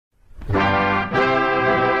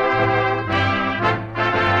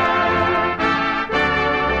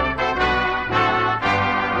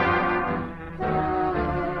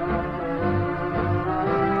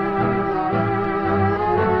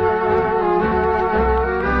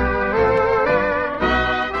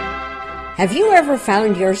Have you ever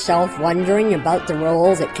found yourself wondering about the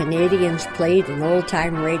role that Canadians played in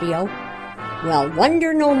old-time radio? Well,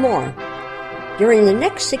 wonder no more. During the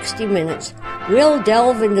next 60 minutes, we'll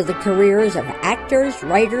delve into the careers of actors,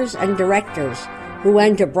 writers, and directors who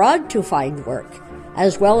went abroad to find work,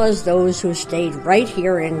 as well as those who stayed right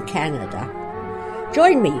here in Canada.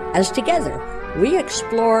 Join me as together we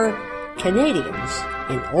explore Canadians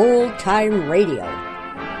in old-time radio.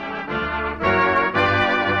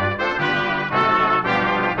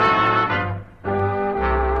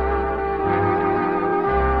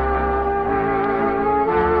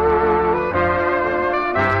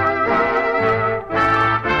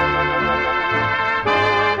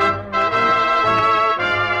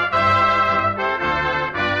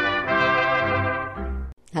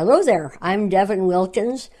 Hello there, I'm Devin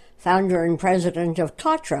Wilkins, founder and president of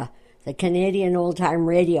COTRA, the Canadian Old Time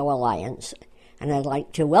Radio Alliance, and I'd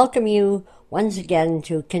like to welcome you once again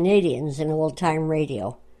to Canadians in Old Time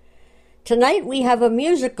Radio. Tonight we have a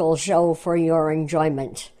musical show for your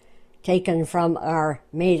enjoyment, taken from our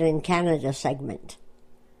Made in Canada segment.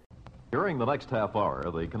 During the next half hour,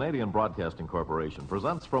 the Canadian Broadcasting Corporation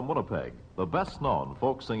presents from Winnipeg the best-known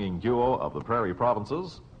folk-singing duo of the Prairie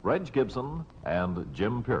Provinces, Reg Gibson and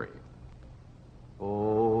Jim Peary.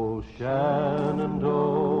 Oh, Shenandoah,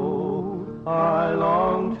 I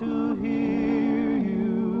long to hear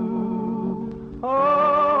you.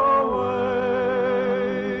 Away,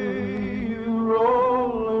 you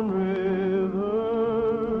rolling river.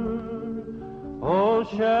 Oh,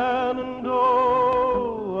 Shenandoah,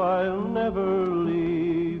 I'll never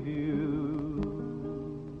leave you.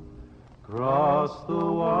 Cross the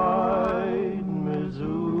wide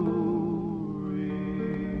Missouri.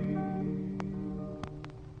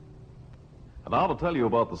 Now to tell you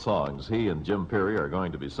about the songs he and Jim Peary are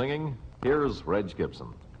going to be singing, here's Reg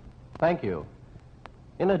Gibson. Thank you.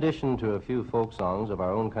 In addition to a few folk songs of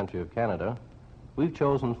our own country of Canada, we've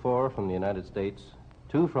chosen 4 from the United States,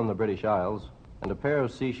 2 from the British Isles, and a pair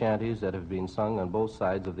of sea shanties that have been sung on both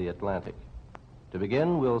sides of the Atlantic. To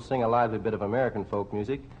begin, we'll sing a lively bit of American folk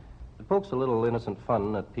music that pokes a little innocent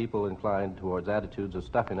fun at people inclined towards attitudes of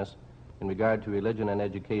stuffiness in regard to religion and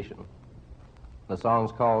education. The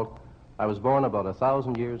song's called I Was Born About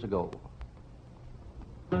 1,000 Years Ago.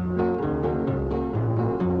 I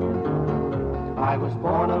was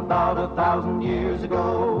born about 1,000 years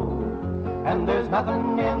ago, and there's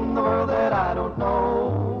nothing in the world that I don't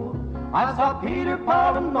know. I saw Peter,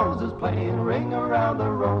 Paul, and Moses playing Ring Around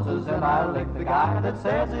the Roses, and I licked the guy that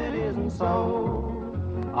says it isn't so.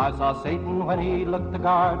 I saw Satan when he looked the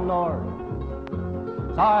garden o'er,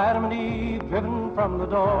 saw Adam and Eve driven from the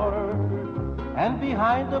door, and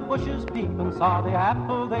behind the bushes peep and saw the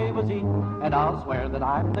apple they was eating, and I'll swear that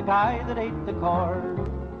I'm the guy that ate the core.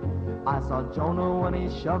 I saw Jonah when he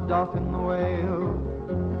shoved off in the whale,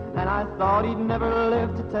 and I thought he'd never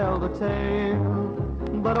live to tell the tale.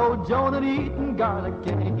 But old Jonah had eaten garlic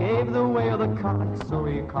and he gave the whale the colic, so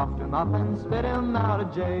he coughed him up and spit him out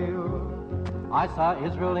of jail. I saw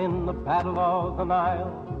Israel in the battle of the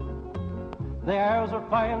Nile. The arrows were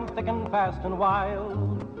flying thick and fast and wild.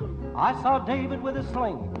 I saw David with his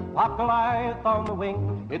sling, pop Goliath on the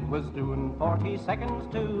wing. It was doing 40 seconds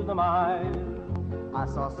to the mile. I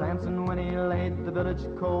saw Samson when he laid the village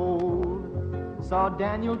cold, saw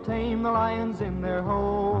Daniel tame the lions in their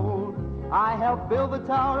hold. I helped build the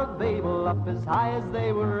Tower of Babel up as high as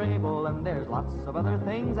they were able, and there's lots of other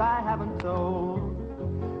things I haven't told.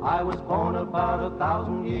 I was born about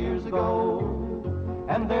 1,000 years ago,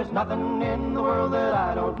 and there's nothing in the world that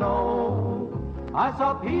I don't know. I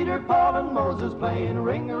saw Peter, Paul, and Moses playing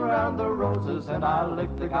Ring Around the Roses, and I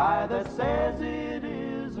licked the guy that says it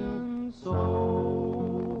isn't so.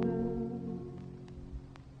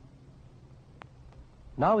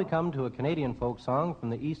 Now we come to a Canadian folk song from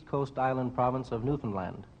the East Coast Island province of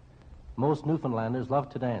Newfoundland. Most Newfoundlanders love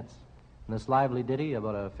to dance, and this lively ditty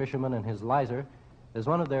about a fisherman and his lizer is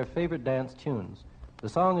one of their favorite dance tunes. The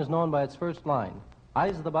song is known by its first line,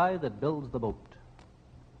 I's the by that builds the boat.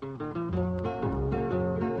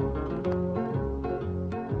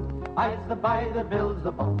 I's the by that builds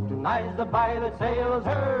the boat, and I's the by that sails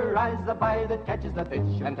her. I's the by that catches the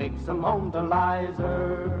fish and takes them home to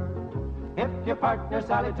Lizer. If your partner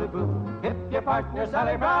Sally Taboo, if your partner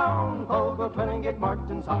Sally Brown, Fogle, Twinigate,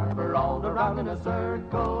 Martin's Harbor, all around in a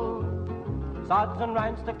circle. Sods and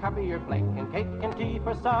rinds to cover your plate, and cake and tea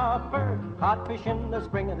for supper. Codfish in the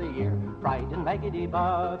spring of the year, fried in maggoty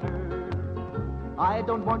butter. I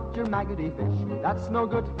don't want your maggoty fish, that's no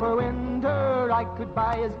good for winter. I could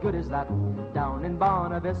buy as good as that down in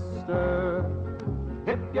Bonavista.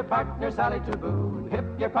 Hip your partner Sally Treboon, hip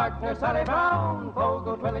your partner Sally Brown,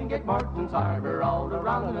 Fogo, Twillingate, Morton's Harbor, all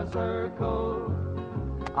around in a circle.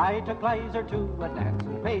 I took Lizer to a dance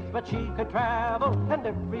in faith, but she could travel, and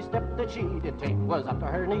every step that she did take was up to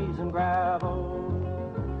her knees in gravel.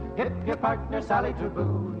 Hip your partner Sally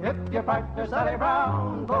Treboon, hip your partner Sally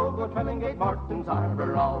Brown, Fogo, Twillingate, Morton's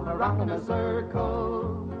Harbor, all around in a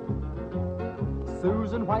circle.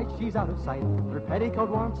 Susan White, she's out of sight, her petticoat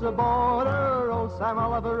wants a border. Old Sam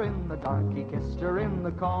Oliver in the dark, he kissed her in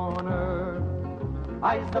the corner.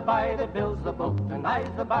 I's the boy that builds the boat, and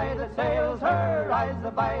I's the boy that sails her. I's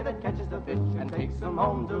the boy that catches the fish and takes them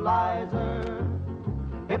home to Lizer.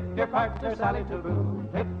 Hip your partner Sally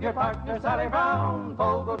Treboon, hip your partner Sally Brown,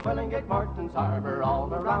 Fogo, Twillingate, Morton's Harbor,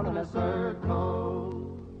 all around in a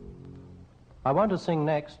circle. I want to sing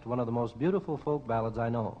next one of the most beautiful folk ballads I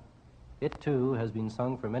know. It, too, has been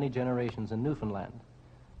sung for many generations in Newfoundland.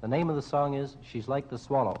 The name of the song is She's Like the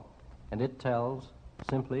Swallow, and it tells,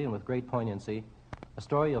 simply and with great poignancy, a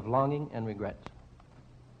story of longing and regret.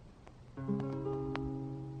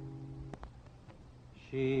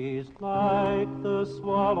 She's like the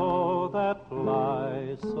swallow that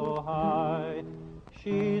flies so high.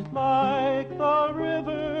 She's like the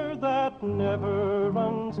river that never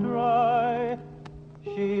runs dry.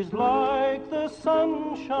 She's like the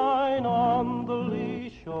sunshine on the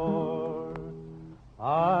lee shore.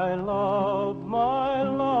 I love my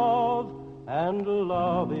love, and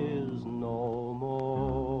love is no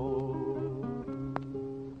more.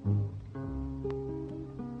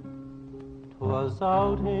 'Twas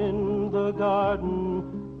out in the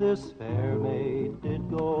garden this fair maid did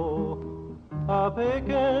go,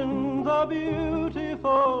 a-picking the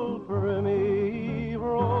beautiful primmy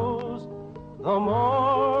rose. The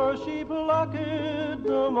more she plucked,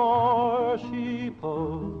 the more she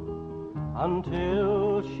pulled,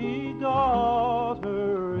 until she got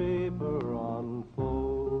her apron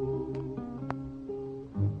full.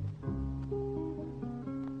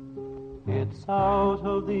 It's out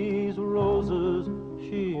of these roses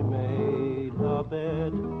she made a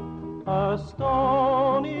bed, a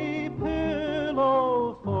stony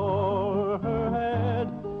pillow for her head.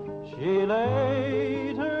 She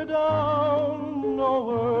laid her down, no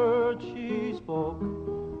word she spoke,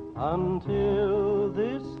 until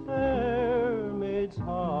this fair maid's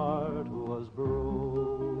heart was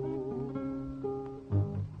broke.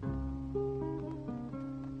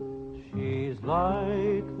 She's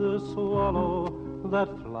like the swallow that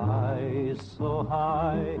flies so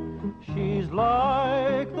high. She's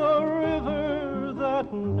like the river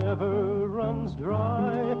that never runs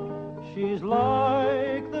dry. She's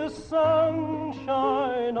like the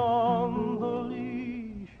sunshine on the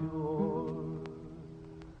lee shore.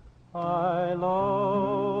 I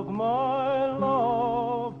love my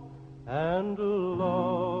love, and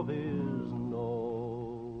love is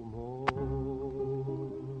no more.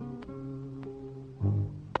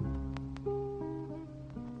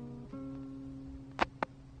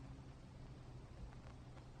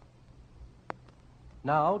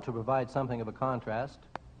 Now, to provide something of a contrast,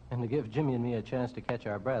 and to give Jimmy and me a chance to catch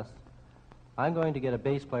our breaths, I'm going to get a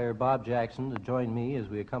bass player, Bob Jackson, to join me as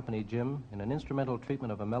we accompany Jim in an instrumental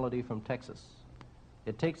treatment of a melody from Texas.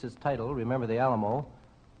 It takes its title, Remember the Alamo,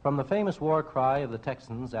 from the famous war cry of the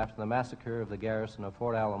Texans after the massacre of the garrison of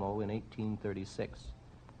Fort Alamo in 1836.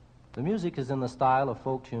 The music is in the style of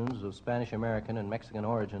folk tunes of Spanish-American and Mexican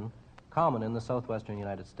origin, common in the southwestern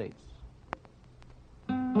United States.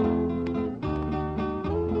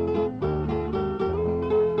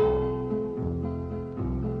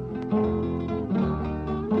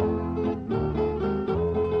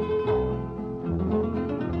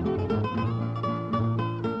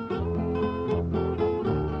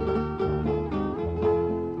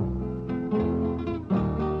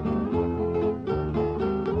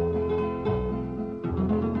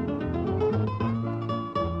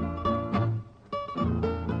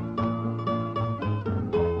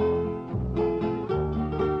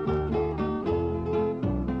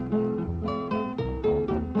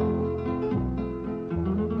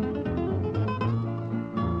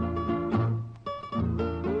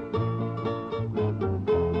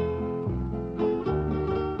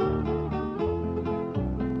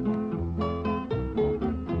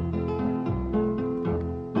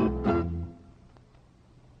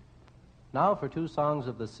 Now for two songs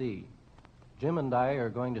of the sea. Jim and I are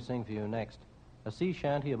going to sing for you next a sea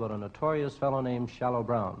shanty about a notorious fellow named Shallow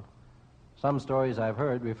Brown. Some stories I've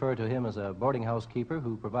heard refer to him as a boarding house keeper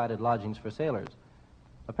who provided lodgings for sailors.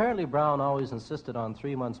 Apparently Brown always insisted on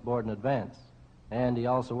 3 months' board in advance, and he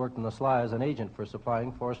also worked on the sly as an agent for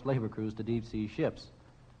supplying forced labor crews to deep-sea ships.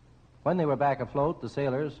 When they were back afloat, the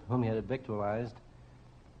sailors, whom he had victualized,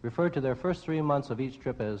 referred to their first 3 months of each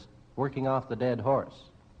trip as working off the dead horse.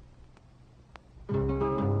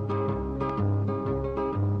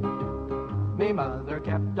 Me mother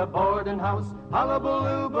kept a boarding house,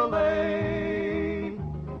 hullabaloo-balay,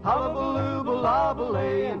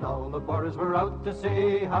 hullabaloo-balay, and all the boarders were out to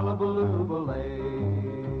sea, hullabaloo-balay.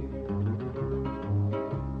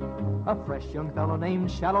 A fresh young fellow named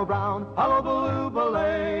Shallow Brown,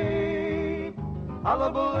 hullabaloo-balay,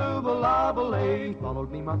 hullabaloo-balay, followed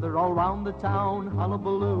me mother all round the town,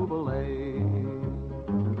 hullabaloo-balay.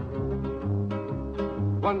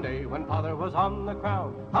 One day when father was on the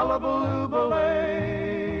crown,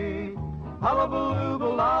 hullabaloo-balay,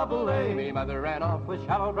 hullabaloo-balay, me mother ran off with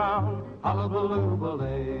Shallow Brown,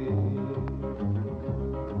 hullabaloo-balay.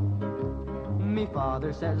 Me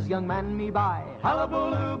father says, young man, me buy,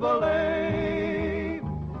 hullabaloo-balay,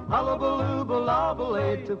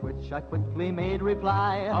 hullabaloo-balay, to which I quickly made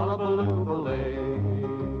reply, hullabaloo-balay.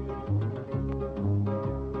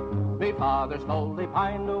 Me father slowly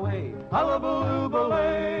pined away,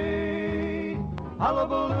 hullabaloo-balay,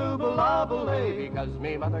 hullabaloo-balay, because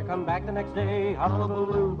me mother come back the next day,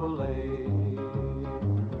 hullabaloo-balay.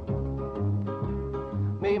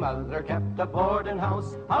 Me mother kept a boarding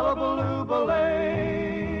house,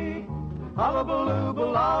 hullabaloo-balay,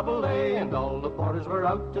 hullabaloo-balay, and all the boarders were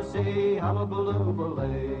out to sea,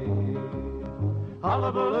 hullabaloo-balay,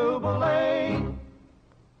 hullabaloo-balay.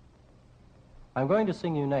 I'm going to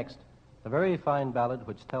sing you next a very fine ballad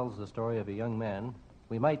which tells the story of a young man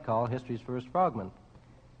we might call history's first frogman.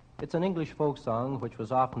 It's an English folk song which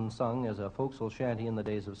was often sung as a forecastle shanty in the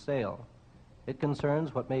days of sail. It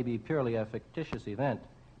concerns what may be purely a fictitious event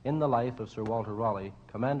in the life of Sir Walter Raleigh,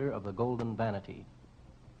 commander of the Golden Vanity.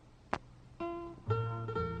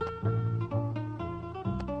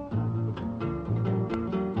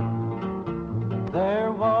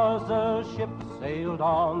 There was a ship sailed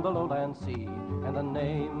on the lowland sea, and the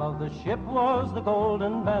name of the ship was the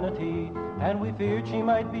Golden Vanity, and we feared she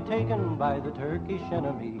might be taken by the Turkish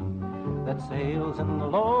enemy that sails in the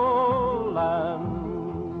lowland,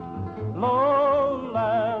 low,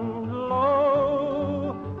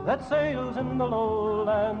 that sails in the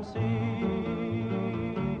lowland sea.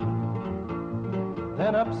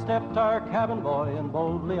 Then up stepped our cabin boy, and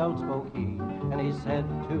boldly out spoke he, and he said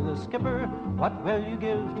to the skipper, what will you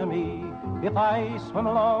give to me if I swim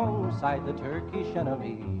alongside the Turkish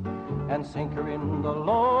enemy and sink her in the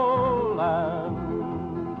lowland,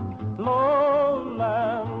 low,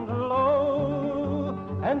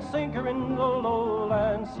 and sink her in the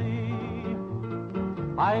lowland sea?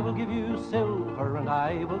 I will give you silver and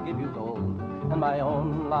I will give you gold, and my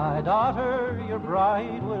only daughter your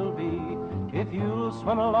bride will be, if you'll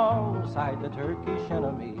swim alongside the Turkish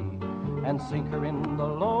enemy and sink her in the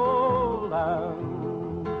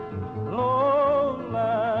lowland, low,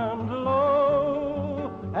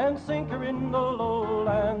 and sink her in the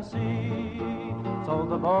lowland sea. So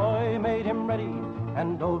the boy made him ready,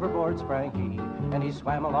 and overboard sprang he, and he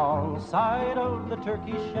swam alongside of the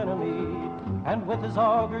Turkish enemy, and with his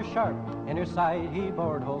auger sharp in her side he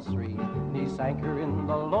bored holes 3, and he sank her in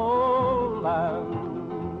the lowland,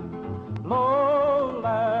 low,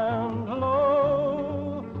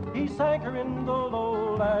 he sank her in the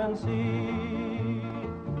lowland sea.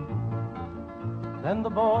 Then the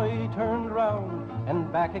boy turned round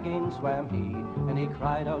and back again swam he, and he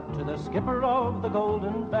cried out to the skipper of the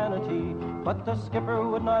Golden Vanity, but the skipper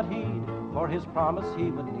would not heed, for his promise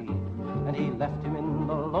he would need, and he left him in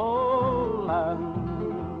the lowland,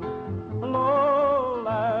 low,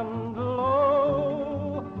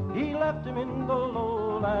 he left him in the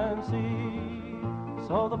lowland sea.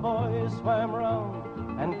 So the boy swam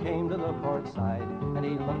round and came to the port side, and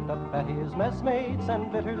he looked up at his messmates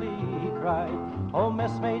and bitterly he cried, oh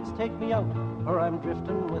messmates, take me out, for I'm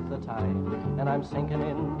drifting with the tide, and I'm sinking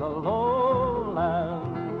in the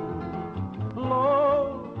lowland,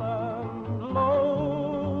 low,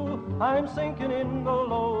 I'm sinking in the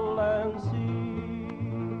lowland sea.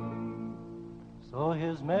 So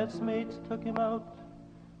his messmates took him out,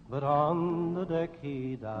 but on the deck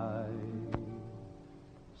he died.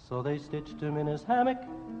 So they stitched him in his hammock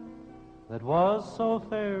that was so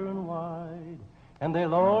fair and wide, and they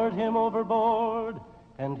lowered him overboard,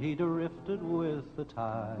 and he drifted with the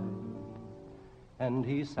tide, and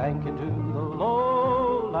he sank into the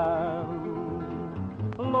lowland,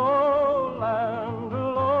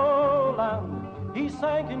 he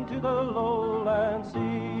sank into the lowland sea.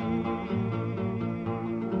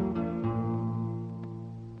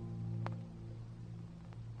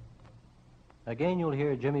 Again, you'll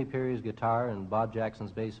hear Jimmy Peary's guitar and Bob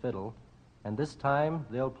Jackson's bass fiddle, And this time,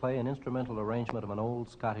 they'll play an instrumental arrangement of an old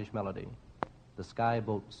Scottish melody, the Skye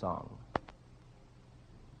Boat Song.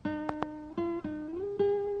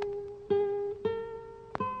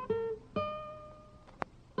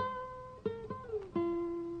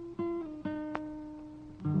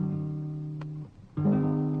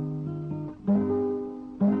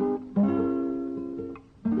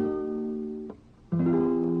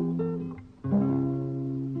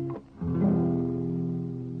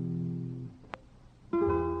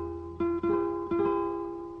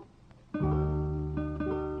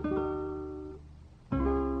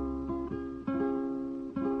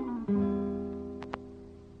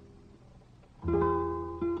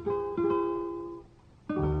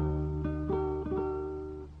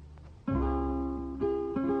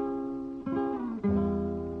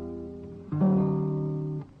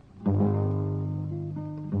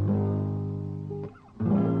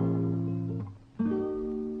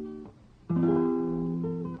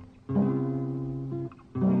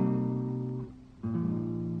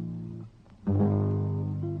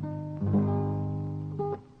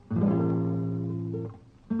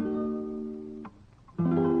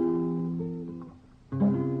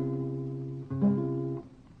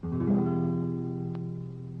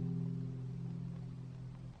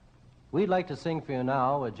 We'd like to sing for you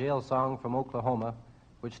now a jail song from Oklahoma,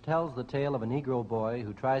 which tells the tale of a Negro boy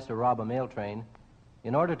who tries to rob a mail train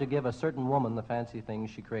in order to give a certain woman the fancy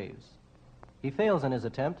things she craves. He fails in his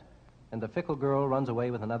attempt, and the fickle girl runs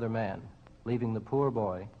away with another man, leaving the poor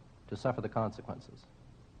boy to suffer the consequences.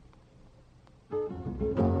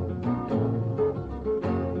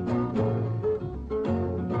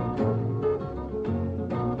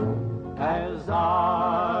 As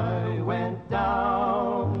I went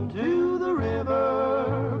down to the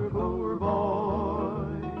river, poor boy,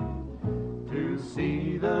 to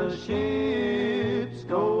see the ships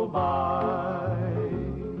go by,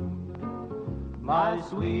 my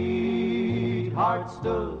sweetheart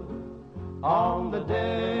stood on the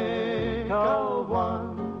deck of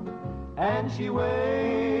one, and she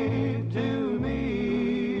waved to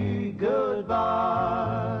me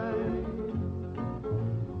goodbye.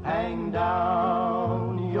 Hang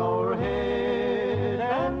down your head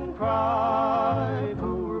and cry,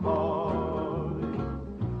 poor boy.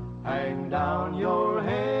 Hang down your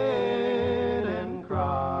head and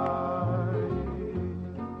cry.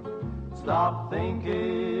 Stop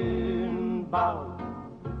thinking about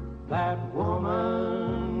that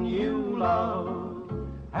woman you love.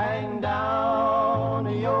 Hang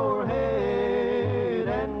down your head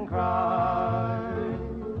and cry.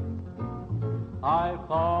 I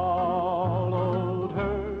followed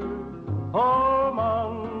her for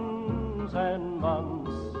months and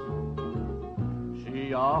months.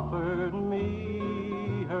 She offered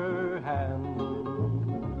me her hand,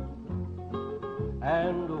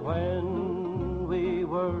 and when we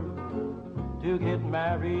were to get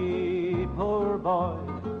married, poor boy,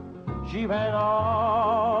 she ran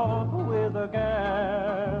off with a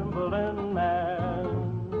gambling man.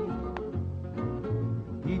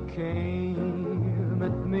 He came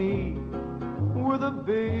at me with a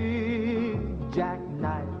big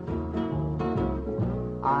jackknife.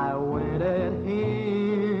 I went at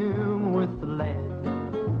him with lead,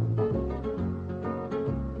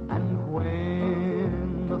 and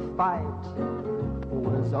when the fight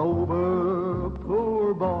was over,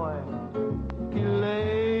 poor boy, he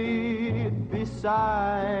lay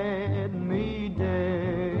beside me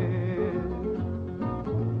dead.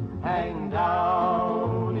 Hang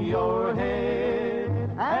down your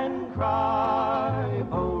head and cry,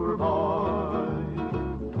 poor boy.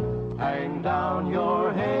 Hang down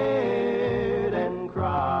your head and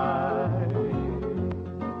cry.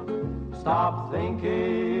 Stop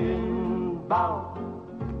thinking about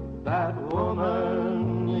that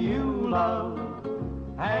woman you love.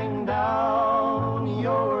 Hang down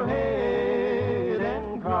your head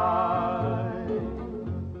and cry.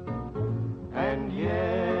 And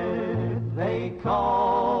yet they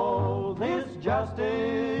call this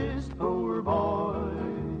justice, poor boy.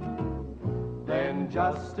 Then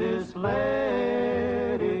justice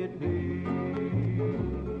let it be.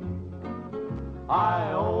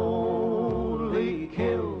 I only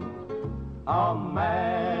killed a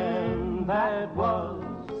man that was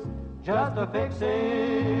just a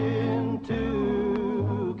fixin'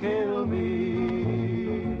 to kill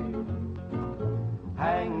me.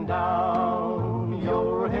 Hang down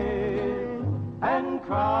your head and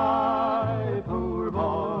cry, poor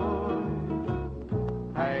boy.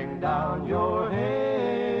 Hang down your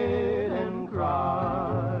head and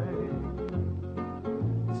cry.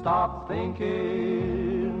 Stop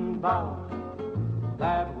thinking about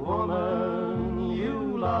that woman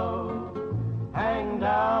you love, hang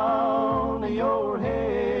down your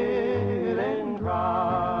head and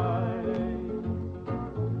cry.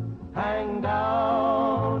 Hang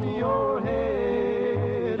down your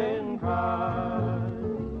head and cry.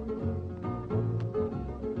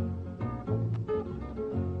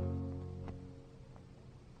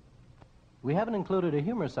 We haven't included a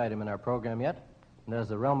humorous item in our program yet, and as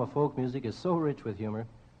the realm of folk music is so rich with humor,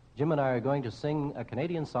 Jim and I are going to sing a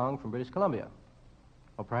Canadian song from British Columbia.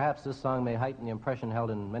 Or perhaps this song may heighten the impression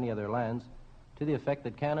held in many other lands to the effect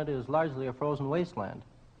that Canada is largely a frozen wasteland.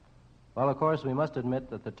 Well, of course, we must admit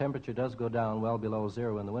that the temperature does go down well below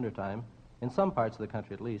zero in the wintertime, in some parts of the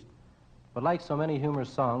country at least. But like so many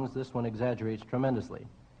humorous songs, this one exaggerates tremendously.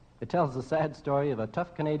 It tells the sad story of a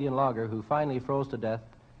tough Canadian logger who finally froze to death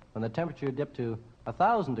when the temperature dipped to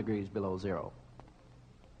 1,000 degrees below zero.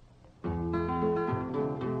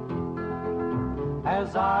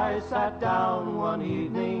 As I sat down one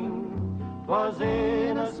evening, 'twas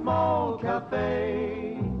in a small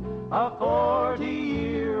cafe, a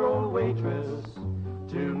 40-year-old waitress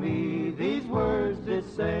to me these words did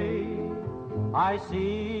say, I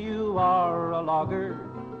see you are a logger,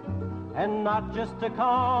 and not just a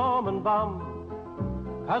common bum,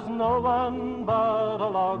 'cause no one but a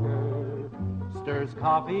logger stirs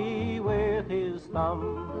coffee with his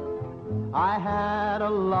thumb. I had a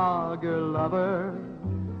logger lover,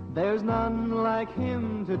 there's none like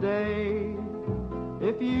him today.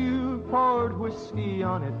 If you poured whiskey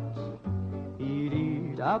on it, he'd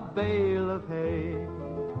eat a bale of hay.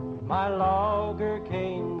 My logger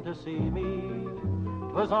came to see me,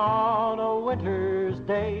 'twas on a winter's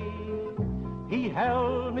day. He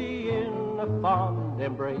held me in a fond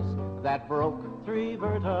embrace that broke 3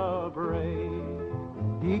 vertebrae.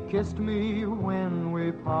 He kissed me when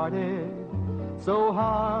we parted, so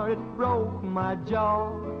hard it broke my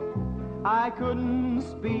jaw. I couldn't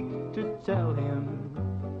speak to tell him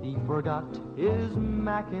he forgot his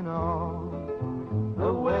Mackinaw.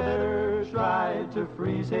 The weather tried to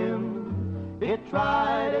freeze him, it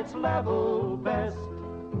tried its level best.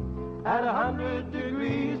 At 100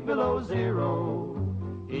 degrees below zero,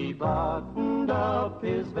 he buttoned up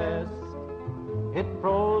his vest. It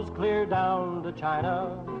froze clear down to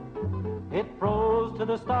China, it froze to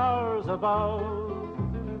the stars above.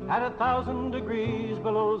 At 1,000 degrees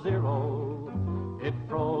below zero, it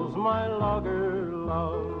froze my logger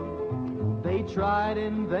love. They tried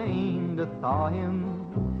in vain to thaw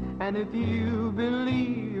him, and if you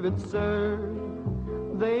believe it, sir,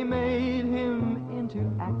 they made him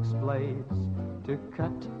into axe blades to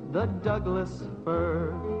cut the Douglas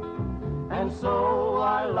fir. And so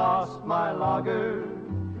I lost my logger,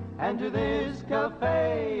 and to this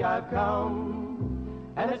cafe I've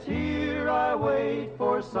come, and it's here I wait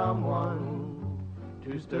for someone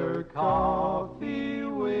to stir coffee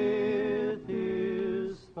with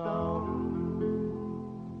his thumb.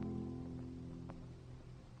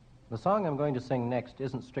 The song I'm going to sing next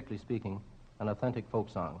isn't, strictly speaking, an authentic folk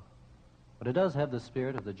song, but it does have the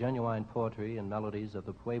spirit of the genuine poetry and melodies of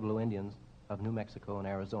the Pueblo Indians of New Mexico and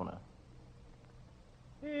Arizona.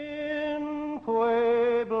 In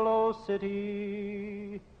Pueblo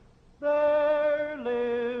City, there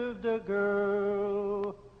lived a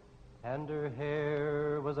girl, and her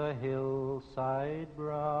hair was a hillside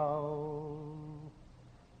brown.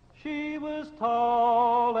 She was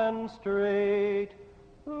tall and straight,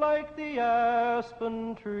 like the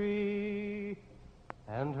aspen tree,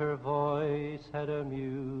 and her voice had a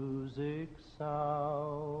music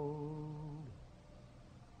sound.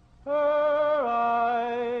 Her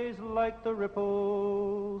eyes, like the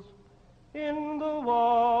ripples in the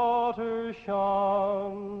water,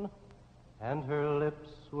 shone, and her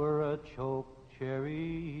lips were a choked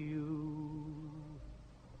cherry hue.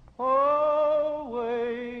 Oh,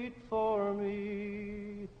 wait for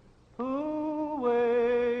me, Pueblo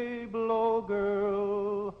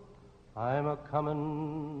girl, I'm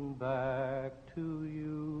a-comin' back to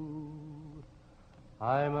you.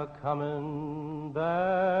 I'm a-comin'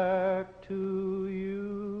 back to you.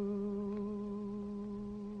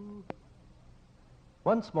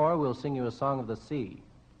 Once more, we'll sing you a song of the sea.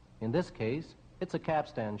 In this case, it's a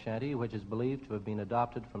capstan shanty which is believed to have been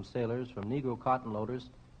adopted from sailors from Negro cotton loaders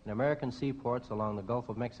in American seaports along the Gulf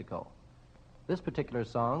of Mexico. This particular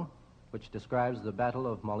song, which describes the Battle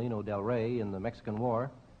of Molino del Rey in the Mexican War,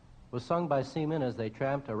 was sung by seamen as they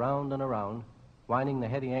tramped around and around, winding the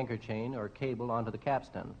heavy anchor chain or cable onto the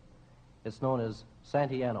capstan. It's known as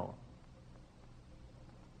Santiano.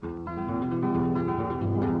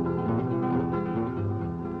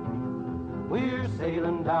 We're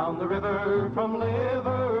sailing down the river from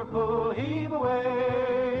Liverpool, heave away.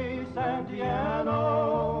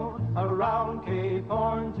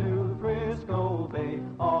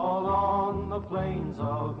 plains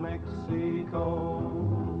of Mexico.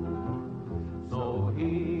 So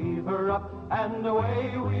heave her up and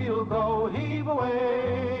away we'll go. Heave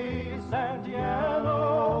away,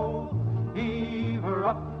 Santiano. Heave her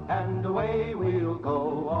up and away we'll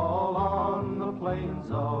go, all on the plains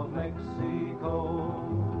of Mexico.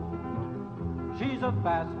 She's a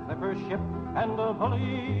fast clipper ship and a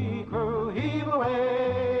bully crew. Heave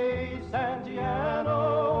away,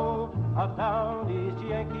 Santiano. A down East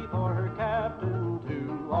Yankee for her captain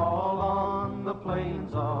too, all on the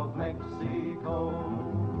plains of Mexico.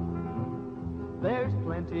 There's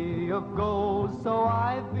plenty of gold, so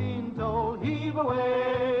I've been told. Heave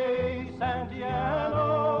away,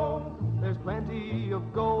 Santiano. There's plenty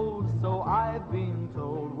of gold, so I've been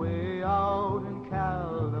told, way out in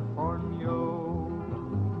California.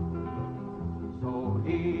 So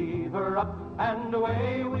heave her up and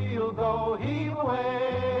away we'll go. Heave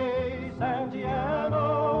away,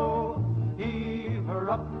 Santiano. Heave her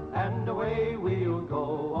up and away we'll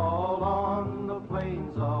go, all on the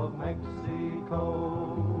plains of Mexico.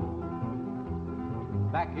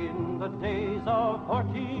 Back in the days of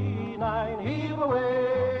 49, heave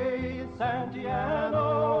away,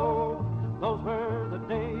 Santiano. Those were the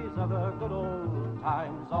days of the good old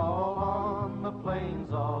times, all on the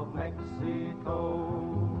plains of Mexico.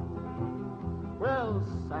 Well,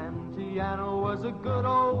 Santiano was a good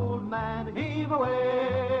old man. Heave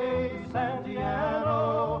away,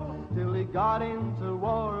 Santiano, till he got into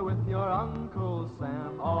war with your Uncle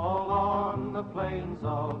Sam, all on the plains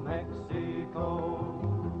of Mexico.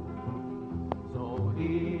 So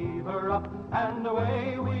heave her up and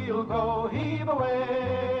away we'll go. Heave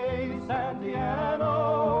away,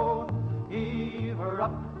 Santiano. Heave her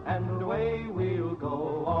up and away we'll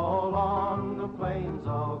go, all on the plains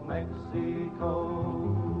of Mexico.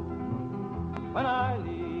 When I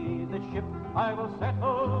leave the ship, I will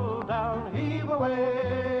settle down. Heave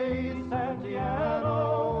away,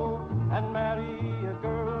 Santiano, and marry a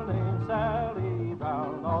girl named Sally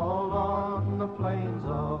Brown, all on the plains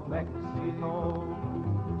of Mexico.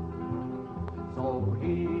 So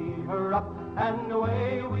heave her up and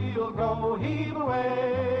away we'll go. Heave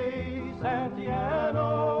away,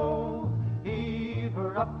 Santiano. Heave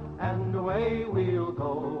her up and away we'll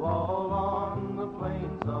go, all on the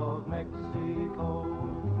plains of Mexico.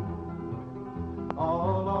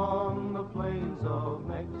 All on the plains of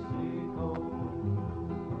Mexico.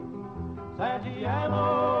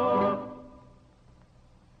 Santiano.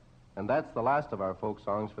 And that's the last of our folk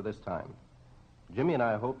songs for this time. Jimmy and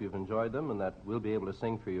I hope you've enjoyed them and that we'll be able to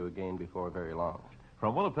sing for you again before very long.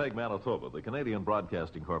 From Winnipeg, Manitoba, the Canadian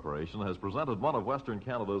Broadcasting Corporation has presented one of Western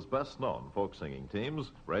Canada's best-known folk singing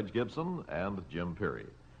teams, Reg Gibson and Jim Peary.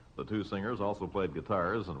 The two singers also played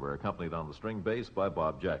guitars and were accompanied on the string bass by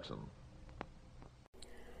Bob Jackson.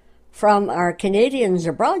 From our Canadians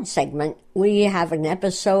Abroad segment, we have an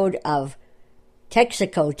episode of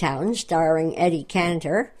Texaco Town starring Eddie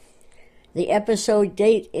Cantor. The episode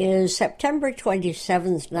date is September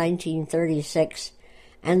 27th, 1936,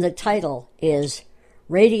 and the title is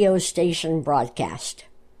Radio Station Broadcast.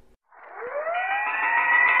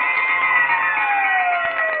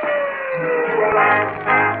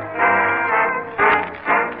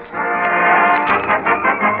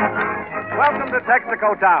 Welcome to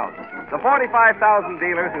Texaco Town. The 45,000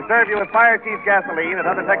 dealers who serve you with Fire Chief gasoline and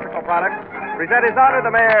other Texaco products present His Honor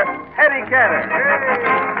the Mayor, Eddie Cantor.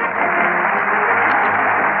 Hey.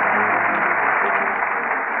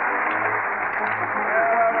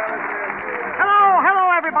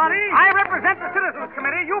 I represent the Citizens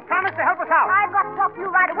Committee. You promised to help us out. I've got to talk to you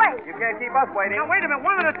right away. You can't keep us waiting. Now, wait a minute.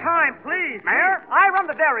 One at a time, please. Mayor, I run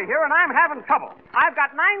the dairy here, and I'm having trouble. I've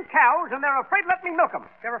got 9 cows, and they're afraid to let me milk them.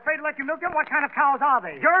 They're afraid to let you milk them? What kind of cows are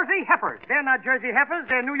they? Jersey heifers. They're not Jersey heifers.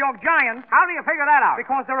 They're New York Giants. How do you figure that out?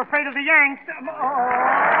 Because they're afraid of the Yanks.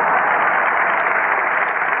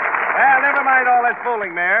 Well, never mind all that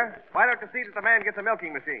fooling, Mayor. Why don't you see that the man gets a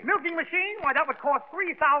milking machine? Milking machine? Why, that would cost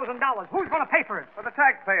 $3,000. Who's going to pay for it? For the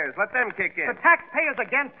taxpayers. Let them kick in. The taxpayers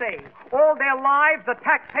again say. All their lives, the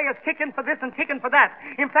taxpayers kick in for this and kick in for that.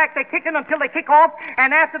 In fact, they kick in until they kick off,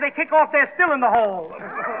 and after they kick off, they're still in the hole.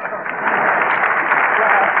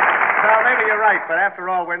 Well, maybe you're right, but after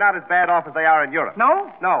all, we're not as bad off as they are in Europe. No?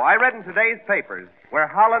 No, I read in today's papers where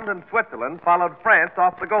Holland and Switzerland followed France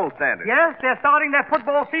off the gold standard. Yes, they're starting their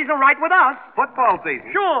football season right with us. Football season?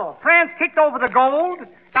 Sure. France kicked over the gold.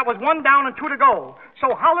 That was 1 down and 2 to go.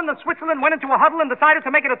 So Holland and Switzerland went into a huddle and decided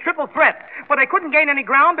to make it a triple threat. But they couldn't gain any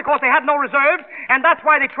ground because they had no reserves, and that's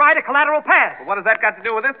why they tried a collateral pass. Well, what has that got to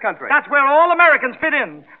do with this country? That's where all Americans fit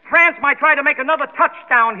in. France might try to make another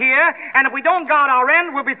touchdown here, and if we don't guard our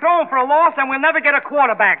end, we'll be thrown for a loss and we'll never get a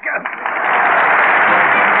quarterback.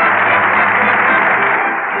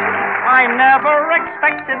 I never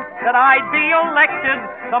expected that I'd be elected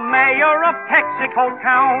the mayor of Texaco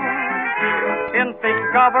Town. In things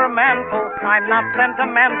governmental, I'm not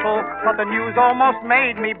sentimental, but the news almost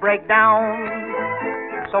made me break down.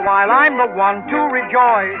 So while I'm the one to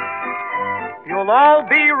rejoice, you'll all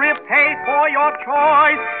be repaid for your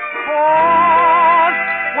choice. 'Cause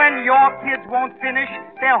when your kids won't finish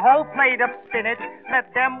their whole plate of spinach,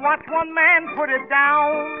 let them watch one man put it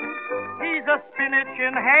down. He's a spinach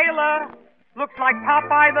inhaler, looks like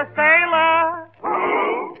Popeye the Sailor.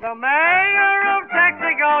 Who? The mayor of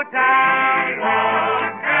Texaco Town.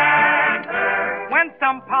 When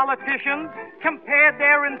some politicians compared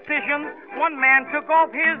their incisions, one man took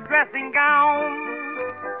off his dressing gown.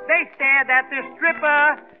 They stared at this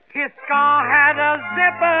stripper, his scar had a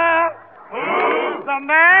zipper. Who? The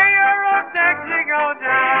mayor of Texaco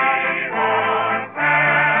Town.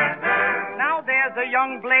 Now there's a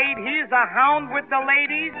young blade, he's a hound with the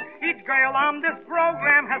ladies. Each girl on this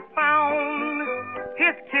program has found.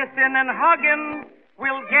 His kissing and hugging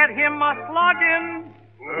will get him a slugging.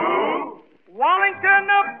 Who? Wallington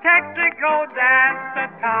of Texaco, that's the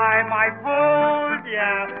time I fooled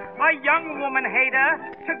ya. A young woman hater,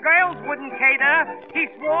 to girls wouldn't cater. He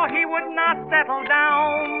swore he would not settle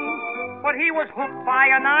down. But he was hooked by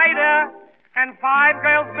a nighter, and 5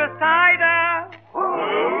 girls beside her.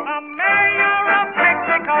 Who? The mayor of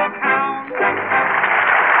Texaco Town.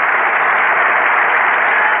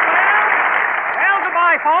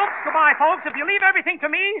 Goodbye, folks. If you leave everything to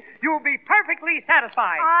me, you'll be perfectly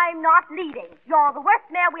satisfied. I'm not leaving. You're the worst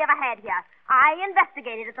mayor we ever had here. I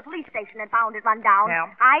investigated at the police station and found it run down. Yeah.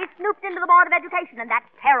 I snooped into the Board of Education, and that's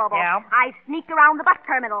terrible. Yeah. I sneaked around the bus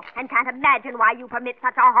terminal and can't imagine why you permit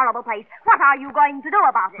such a horrible place. What are you going to do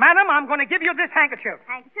about it? Madam, I'm going to give you this handkerchief.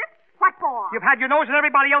 Handkerchief? What for? You've had your nose in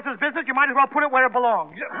everybody else's business. You might as well put it where it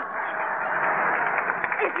belongs.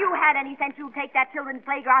 If you had any sense, you'd take that children's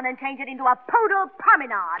playground and change it into a poodle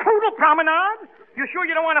promenade. Poodle promenade? You sure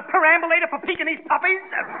you don't want a perambulator for Pekingese puppies?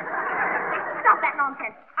 Stop that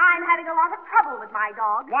nonsense. I'm having a lot of trouble with my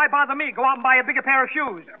dog. Why bother me? Go out and buy a bigger pair of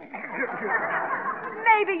shoes.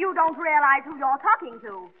 Maybe you don't realize who you're talking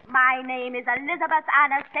to. My name is Elizabeth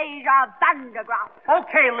Anastasia Vandergraaf.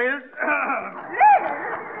 Okay, Liz. Liz?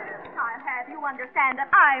 I'll have you understand that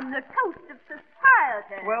I'm the toast of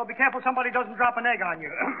society. Well, be careful somebody doesn't drop an egg on you.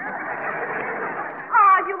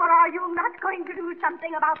 Are you or are you not going to do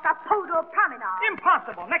something about the poodle promenade?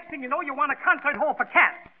 Impossible. Next thing you know, you want a concert hall for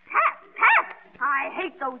cats. Cats? Cats? I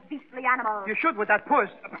hate those beastly animals. You should with that puss.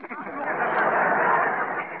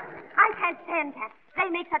 I can't stand cats. They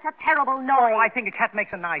make such a terrible noise. Oh, I think a cat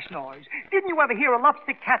makes a nice noise. Didn't you ever hear a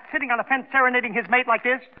lovesick cat sitting on a fence serenading his mate like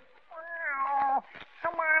this?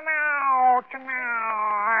 Come on out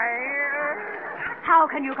tonight. How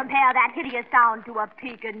can you compare that hideous sound to a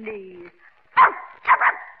Pekingese?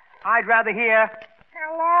 I'd rather hear,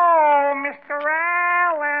 hello, Mr.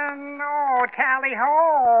 Allen. Oh, tally ho.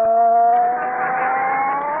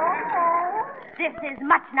 This is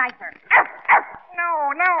much nicer.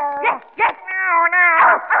 No. Yes. No.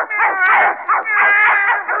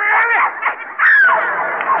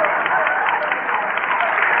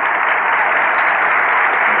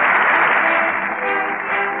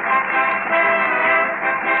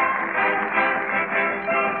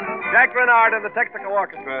 Jack Renard and the Texaco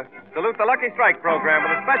Orchestra salute the Lucky Strike program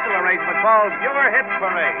with a special arrangement called Your Hit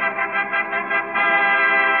Parade.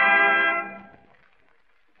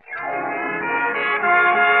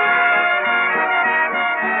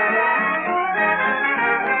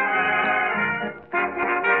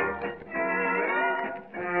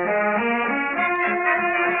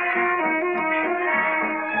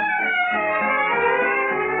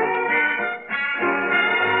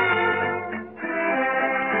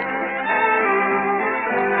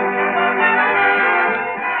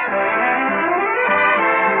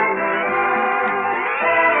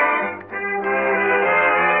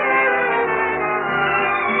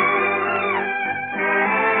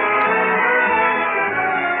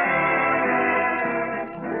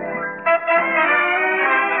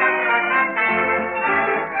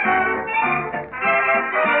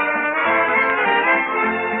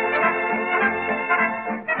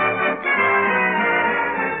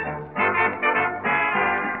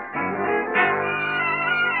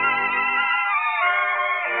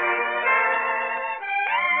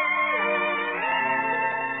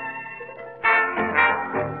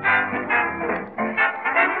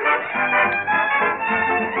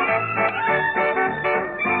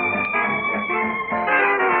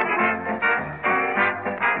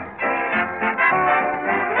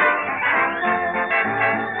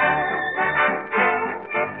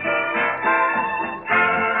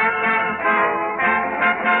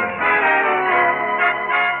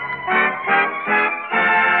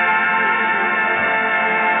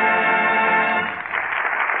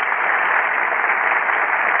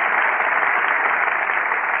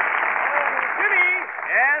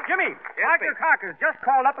 Parker Carcass just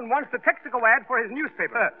called up and wants the Texaco ad for his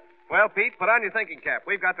newspaper. Well, Pete, put on your thinking cap.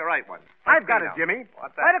 We've got the right one. I've got it, Jimmy.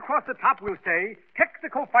 What's that? Right across the top, we'll say,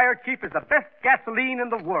 Texaco Fire Chief is the best gasoline in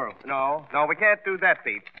the world. No, we can't do that,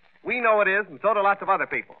 Pete. We know it is, and so do lots of other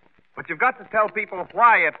people. But you've got to tell people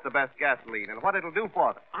why it's the best gasoline and what it'll do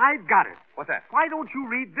for them. I've got it. What's that? Why don't you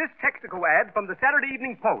read this Texaco ad from the Saturday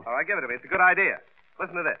Evening Post? All right, give it to me. It's a good idea.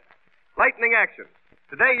 Listen to this. Lightning action.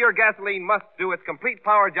 Today, your gasoline must do its complete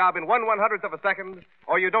power job in 1/100th of a second,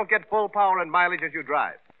 or you don't get full power and mileage as you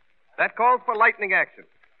drive. That calls for lightning action,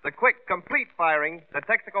 the quick, complete firing that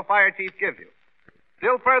Texaco Fire Chief gives you.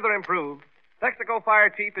 Still further improved, Texaco Fire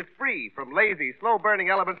Chief is free from lazy, slow-burning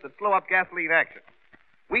elements that slow up gasoline action.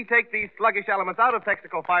 We take these sluggish elements out of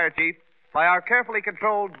Texaco Fire Chief by our carefully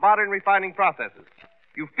controlled modern refining processes.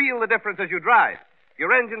 You feel the difference as you drive.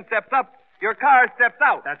 Your engine steps up, your car steps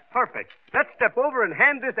out. That's perfect. Let's step over and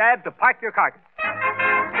hand this ad to Park Your Carcass.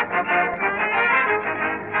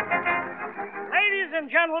 Ladies and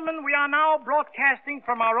gentlemen, we are now broadcasting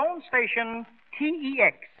from our own station,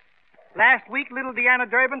 TEX. Last week, little Deanna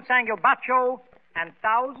Durbin sang Il Bacio, and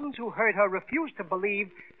thousands who heard her refused to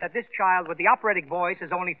believe that this child with the operatic voice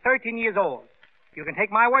is only 13 years old. You can take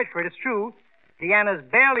my word for it, it's true. Deanna's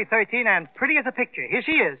barely 13 and pretty as a picture. Here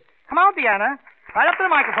she is. Come on, Deanna. Right up to the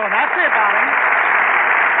microphone. That's it, darling.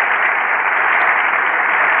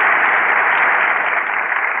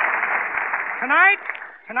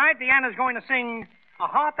 Tonight, Deanna's going to sing A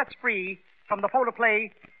Heart That's Free from the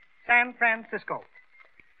photoplay San Francisco.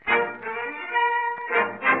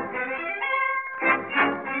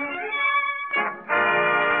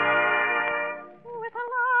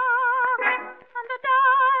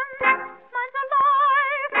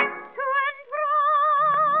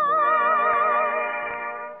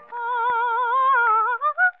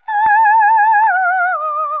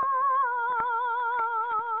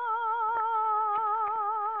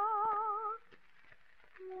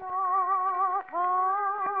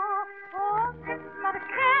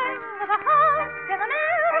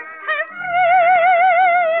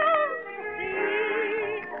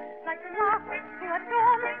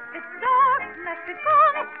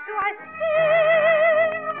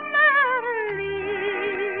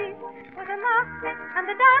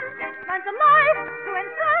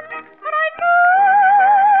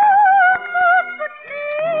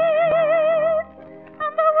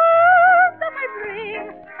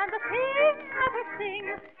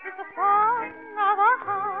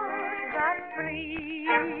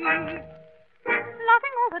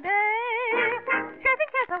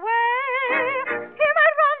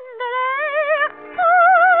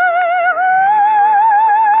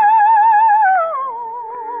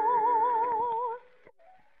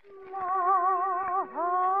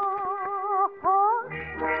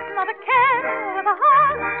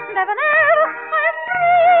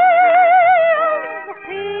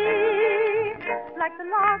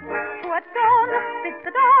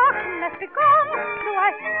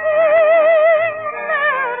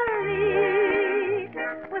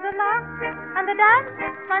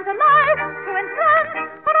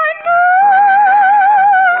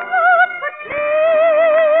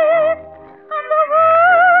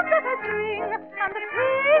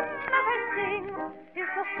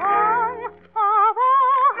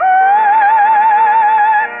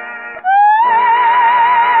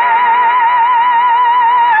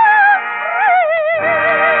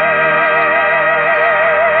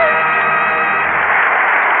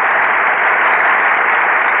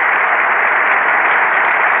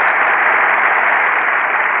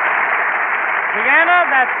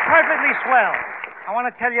 Swell. I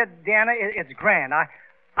want to tell you, Deanna, it's grand. I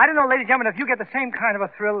don't know, ladies and gentlemen, if you get the same kind of a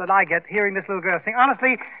thrill that I get hearing this little girl sing.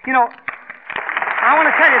 Honestly, you know, I want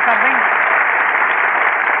to tell you something.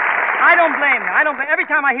 I don't blame you. Every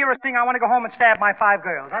time I hear her sing, I want to go home and stab my 5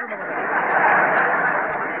 girls. I don't know what that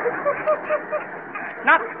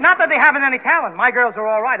is. Not that they haven't any talent. My girls are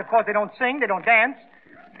all right. Of course, they don't sing, they don't dance,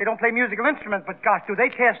 they don't play musical instruments, but gosh, do they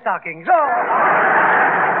tear stockings. Oh!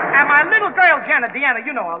 And my little girl, Janet, Deanna,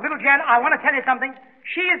 you know her. Little Janet, I want to tell you something.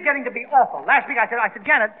 She is getting to be awful. Last week I said,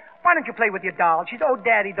 Janet, why don't you play with your doll? She said, oh,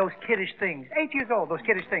 Daddy, those kiddish things. 8 years old, those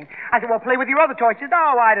kiddish things. I said, well, play with your other toys. She said,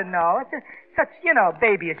 oh, I don't know. It's just such,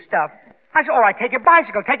 babyish stuff. I said, all right, take your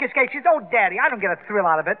bicycle, take your skate. She said, oh, Daddy, I don't get a thrill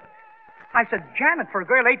out of it. I said, Janet, for a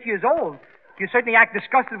girl 8 years old, you certainly act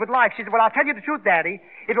disgusted with life. She said, well, I'll tell you the truth, Daddy.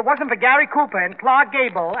 If it wasn't for Gary Cooper and Clark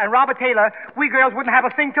Gable and Robert Taylor, we girls wouldn't have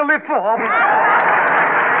a thing to live for.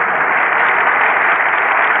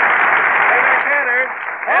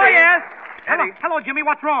 Oh, yes. Hello, Jimmy.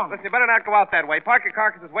 What's wrong? Listen, you better not go out that way. Parker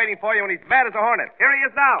Carcass is waiting for you, and he's mad as a hornet. Here he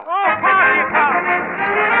is now. Oh, Parker!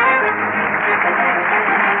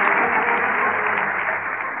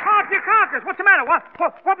 Carcass, what's the matter?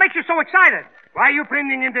 What makes you so excited? Why are you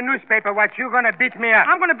printing in the newspaper what you gonna beat me up?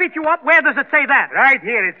 I'm gonna beat you up? Where does it say that? Right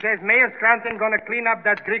here. It says Mayor Scranton gonna clean up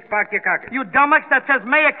that creek park, you carcass. You dumbass, that says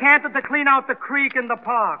Mayor Canton to clean out the creek in the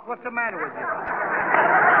park. What's the matter with you? What's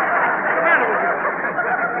the matter with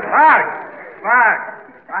you? Park.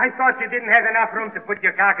 I thought you didn't have enough room to put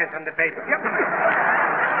your carcass on the paper. Yep.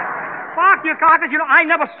 Park, you carcass, you know, I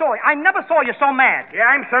never saw you so mad. Yeah,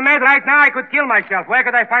 I'm so mad right now I could kill myself. Where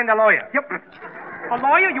could I find a lawyer? Yep. A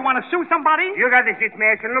lawyer? You want to sue somebody? You got the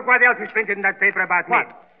situation. Look what else is printed in that paper about what?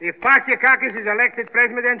 me. If Parkakakis is elected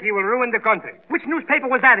president, he will ruin the country. Which newspaper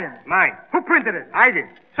was that in? Mine. Who printed it? I did.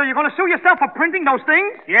 So you're going to sue yourself for printing those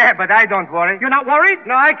things? Yeah, but I don't worry. You're not worried?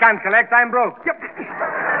 No, I can't collect. I'm broke. Yep.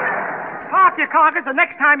 Park your carcass. The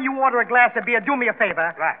next time you order a glass of beer, do me a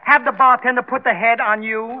favor. What? Have the bartender put the head on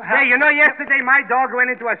you. Hey, you know, yesterday my dog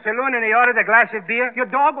went into a saloon and he ordered a glass of beer. Your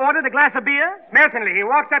dog ordered a glass of beer? Certainly. He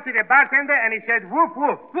walked up to the bartender and he said, woof,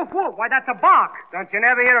 woof. Woof, woof. Why, that's a bark. Don't you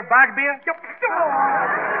never hear of bark beer? Yep.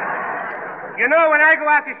 You know, when I go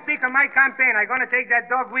out to speak on my campaign, I'm going to take that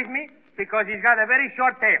dog with me because he's got a very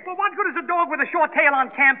short tail. Well, what good is a dog with a short tail on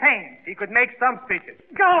campaign? He could make stump speeches.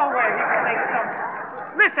 Go away. He can make some.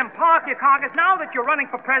 Listen, Park your carcass. Now that you're running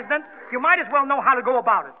for president, you might as well know how to go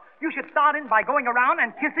about it. You should start in by going around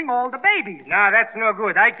and kissing all the babies. No, that's no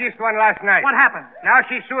good. I kissed one last night. What happened? Now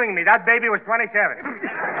she's suing me. That baby was 27.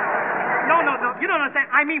 No. You don't understand.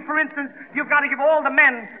 I mean, for instance, you've got to give all the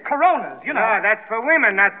men Coronas, you know. No, that's for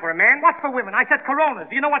women, not for men. What's for women? I said Coronas.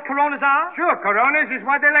 Do you know what Coronas are? Sure, Coronas is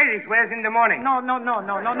what the ladies wears in the morning. No.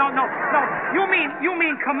 You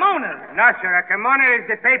mean kimonos. No, sir. A kimono is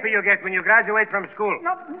the paper you get when you graduate from school.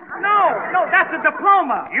 No, that's a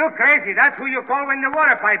diploma. You crazy. That's who you call when the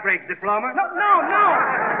water pipe breaks, diploma. No.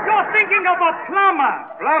 You're thinking of a plumber.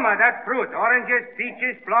 Plumber, that's fruit. Oranges,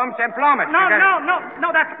 peaches, plums, and plumbers. No,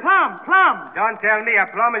 that's plum. Don't tell me a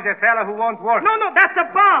plum is a fella who won't work. No, that's a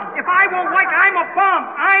bum. If I won't work, I'm a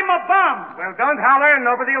bum. Well, don't holler and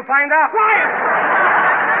nobody will find out. Quiet!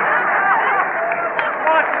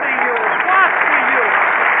 What's the use?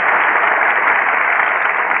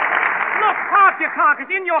 Look, Park your carcass.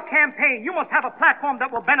 In your campaign, you must have a platform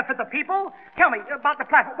that will benefit the people. Tell me about the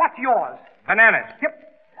platform. What's yours? Bananas. Yep.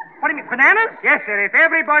 What do you mean, bananas? Yes, sir. If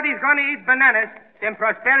everybody's going to eat bananas, then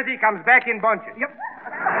prosperity comes back in bunches. Yep.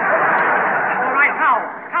 All right, how?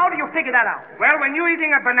 How do you figure that out? Well, when you're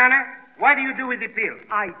eating a banana, what do you do with the peel?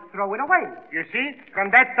 I throw it away. You see?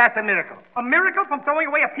 From that's a miracle. A miracle from throwing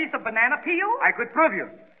away a piece of banana peel? I could prove you.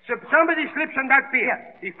 So somebody slips on that peel. Yes.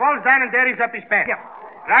 He falls down and there is up his pants. Yep.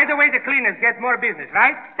 Right away, the cleaners get more business,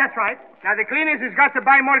 right? That's right. Now, the cleaners has got to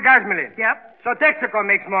buy more gasoline. Yep. So Texaco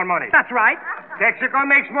makes more money. That's right. Texaco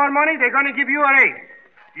makes more money, they're going to give you a raise.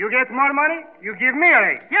 You get more money, you give me a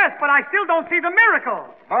raise. Yes, but I still don't see the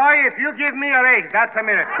miracle. Boy, if you give me a raise, that's a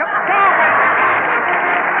miracle. Go away.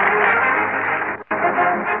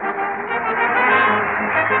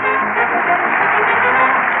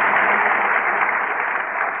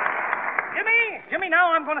 Jimmy,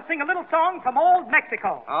 now I'm going to sing a little song from old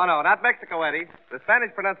Mexico. Oh, no, not Mexico, Eddie. The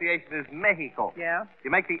Spanish pronunciation is Mexico. Yeah?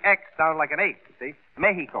 You make the X sound like an H, you see?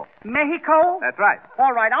 Mexico. Mexico? That's right.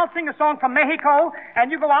 All right, I'll sing a song from Mexico,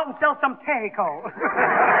 and you go out and sell some Tejico.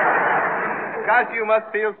 Gosh, you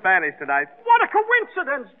must feel Spanish tonight. What a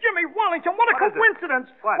coincidence, Jimmy Wallington, what a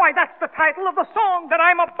coincidence. What? Why, that's the title of the song that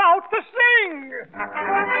I'm about to sing.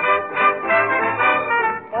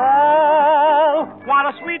 Oh, what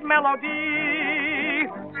a sweet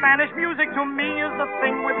melody. Spanish music to me is the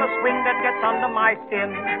thing with the swing that gets under my skin.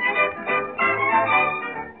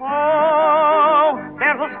 Oh,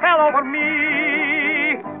 there's a spell over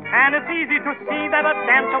me, and it's easy to see that a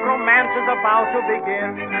dance of romance is about to begin.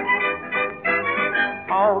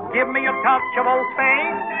 Oh, give me a touch of Old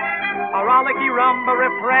Spain, a rollicky rumba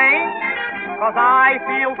refrain, 'cause I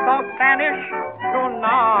feel so Spanish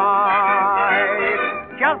tonight.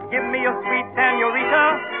 Just give me a sweet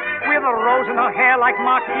senorita with a rose in her hair like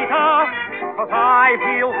Marquita, 'cause I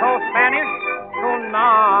feel so Spanish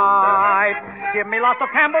tonight. Give me lots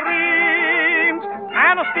of tambourines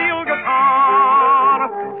and a steel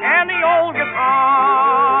guitar, any old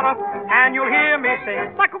guitar, and you'll hear me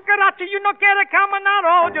sing. La cucaracha, you no quiere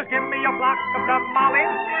caminado. Just give me a block of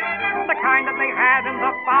tamales, the kind that they had in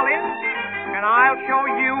the follies, and I'll show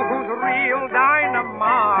you who's real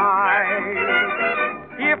dynamite.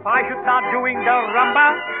 If I should start doing the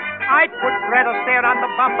rumba, I'd put Fred Astaire on the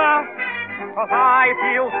bumper, 'cause I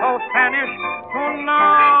feel so Spanish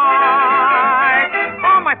tonight.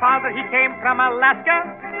 Oh, my father, he came from Alaska.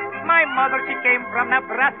 My mother, she came from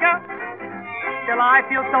Nebraska. Still I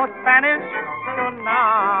feel so Spanish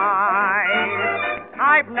tonight.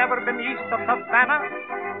 I've never been east of Savannah.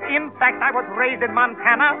 In fact, I was raised in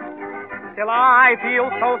Montana. Still I feel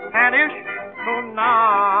so Spanish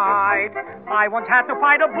tonight. I once had to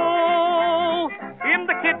fight a bull in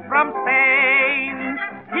the Kid from Spain.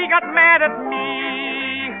 He got mad at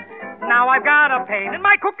me. Now I've got a pain in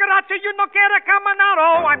my cucaracha, you no quiero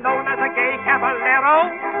caminado. I'm known as a gay caballero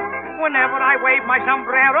whenever I wave my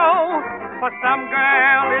sombrero. For some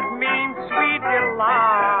girl it means sweet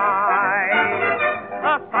delight.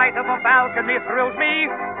 The sight of a balcony thrills me.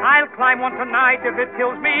 I'll climb one tonight if it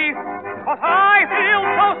kills me. 'Cause I feel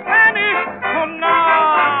so Spanish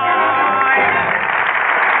tonight.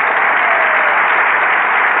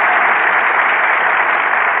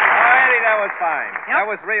 That was fine. Yep. That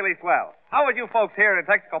was really swell. How would you folks here in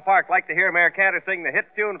Texaco Park like to hear Mayor Cantor sing the hit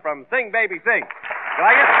tune from Sing Baby Sing? You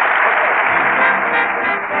like it?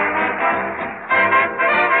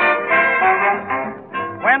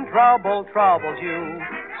 When trouble troubles you,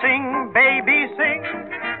 sing, baby, sing.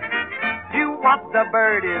 Do what the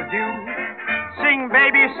birdies do. Sing,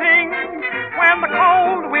 baby, sing. When the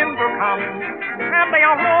cold winter comes and they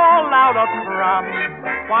are all out of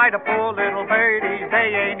crumbs, why, the poor little birdies,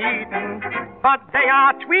 they ain't eating, but they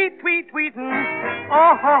are tweeting.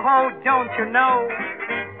 Oh, ho, ho, don't you know?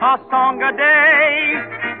 A song a day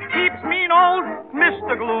keeps mean old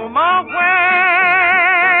Mr. Gloom away.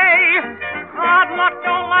 Hard luck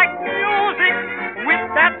don't like music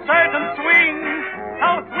with that certain swing.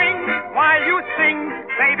 So swing while you sing,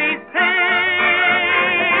 baby, sing.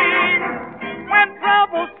 When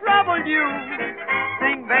troubles trouble you,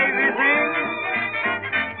 sing, baby, sing.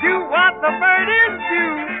 Do what the birdies do.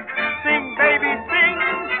 Sing, baby, sing.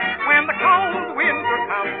 When the cold winter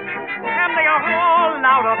comes and they are all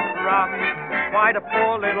out of crumbs, why, the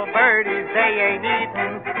poor little birdies, they ain't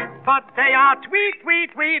eating, but they are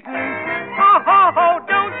tweeting. Oh, ho, ho,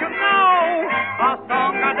 don't you know? A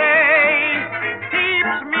song a day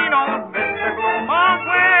keeps mean old Mr. Gloom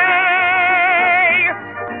away.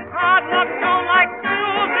 Hard luck don't like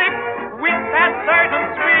music with that certain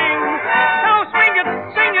swing. So swing it,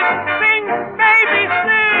 sing it, sing, baby,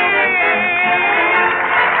 sing.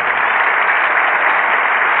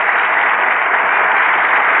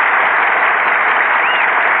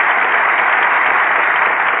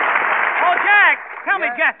 Oh, Jack, tell me,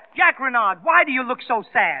 Jack Renard, why do you look so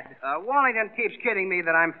sad? Wallington keeps kidding me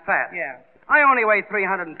that I'm fat. Yeah. I only weigh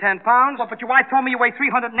 310 pounds. Well, but your wife told me you weigh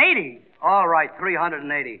 380. All right,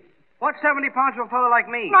 380. What's 70 pounds to a fellow like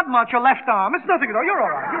me? Not much, your left arm. It's nothing at all. You're all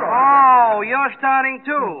right. Oh, you're starting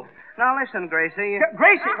too. Now listen, Gracie.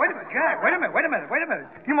 Gracie, wait a minute, Jack. Wait a minute.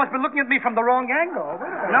 You must be looking at me from the wrong angle. Wait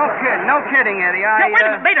a minute. No kidding, Eddie. Yeah, wait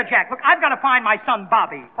a minute. Later, Jack. Look, I've got to find my son,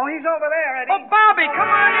 Bobby. Oh, he's over there, Eddie. Oh, Bobby, come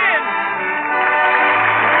on in.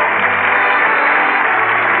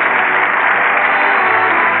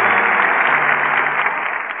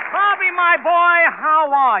 Bobby, my boy, how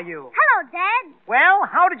are you? Hello, Dad. Well,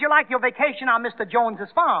 how did you like your vacation on Mr.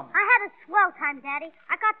 Jones's farm? I had a swell time, Daddy.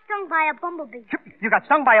 I got stung by a bumblebee. You got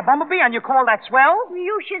stung by a bumblebee and you call that swell?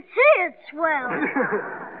 You should see it swell.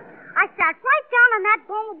 I sat right down on that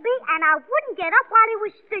bumblebee and I wouldn't get up while he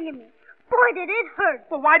was stinging me. Boy, did it hurt.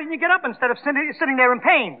 Well, why didn't you get up instead of sitting there in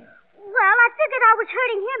pain? Well, I figured I was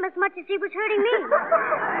hurting him as much as he was hurting me.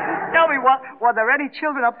 Tell me, were there any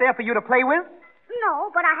children up there for you to play with?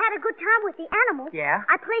 No, but I had a good time with the animals. Yeah?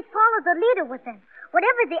 I played follow the leader with them.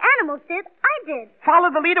 Whatever the animals did, I did.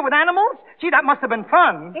 Follow the leader with animals? Gee, that must have been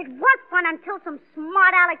fun. It was fun until some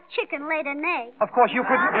smart aleck chicken laid an egg. Of course you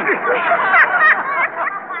couldn't.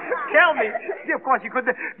 Tell me. Of course you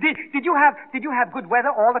couldn't. Did you have good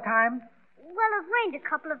weather all the time? Well, it rained a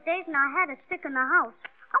couple of days and I had to stick in the house.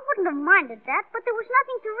 I wouldn't have minded that, but there was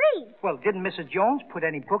nothing to read. Well, didn't Mrs. Jones put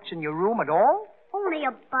any books in your room at all? Only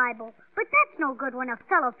a Bible. But that's no good when a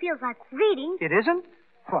fellow feels like reading. It isn't?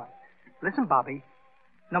 What? Listen, Bobby.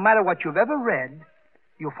 No matter what you've ever read,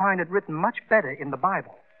 you'll find it written much better in the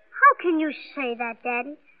Bible. How can you say that,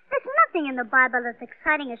 Daddy? There's nothing in the Bible as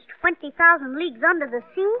exciting as 20,000 Leagues Under the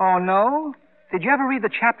Sea. Oh, no? Did you ever read the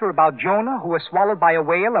chapter about Jonah, who was swallowed by a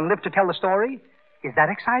whale and lived to tell the story? Is that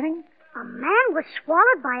exciting? A man was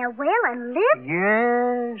swallowed by a whale and lived?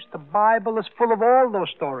 Yes, the Bible is full of all those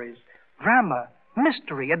stories. Drama,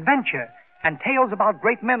 mystery, adventure, and tales about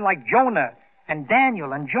great men like Jonah and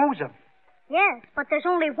Daniel and Joseph. Yes, but there's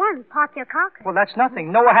only one, Parthiacock. Well, that's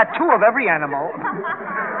nothing. Noah had two of every animal.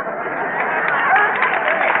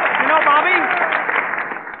 You know, Bobby,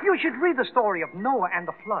 you should read the story of Noah and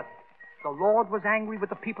the flood. The Lord was angry with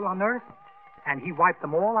the people on earth, and he wiped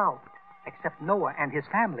them all out, except Noah and his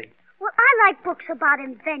family. Well, I like books about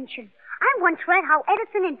invention. I once read how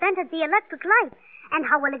Edison invented the electric light and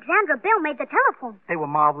how Alexandra Bell made the telephone. They were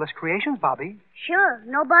marvelous creations, Bobby. Sure,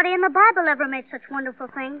 nobody in the Bible ever made such wonderful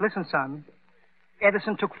things. Listen, son.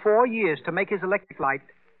 Edison took 4 years to make his electric light,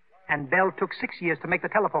 and Bell took 6 years to make the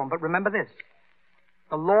telephone. But remember this.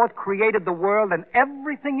 The Lord created the world and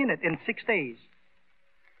everything in it in 6 days.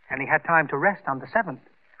 And he had time to rest on the 7th.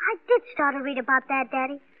 I did start to read about that,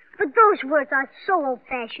 Daddy. But those words are so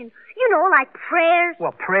old-fashioned. You know, like prayers.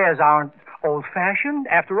 Well, prayers aren't old-fashioned.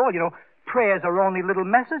 After all, prayers are only little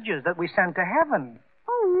messages that we send to heaven.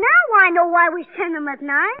 Oh, now I know why we send them at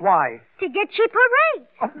night. Why? To get cheaper rates.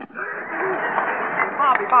 Oh.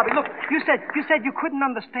 Bobby, look, you said you couldn't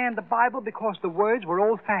understand the Bible because the words were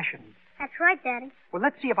old-fashioned. That's right, Daddy. Well,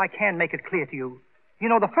 let's see if I can make it clear to you.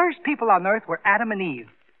 The first people on earth were Adam and Eve,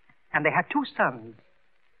 and they had 2 sons,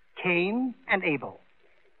 Cain and Abel.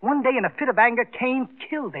 One day, in a fit of anger, Cain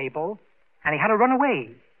killed Abel, and he had to run away.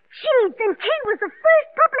 Gee, then Cain was the first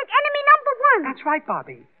public enemy #1. That's right,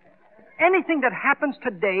 Bobby. Anything that happens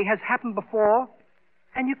today has happened before,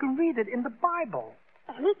 and you can read it in the Bible.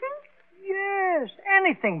 Anything? Yes,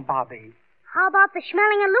 anything, Bobby. How about the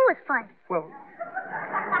Schmeling and Lewis fight? Well,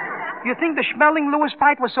 you think the Schmeling-Lewis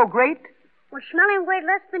fight was so great? Well, Schmeling weighed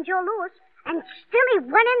less than Joe Louis, and still he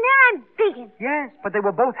went in there and beat him. Yes, but they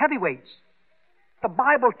were both heavyweights. The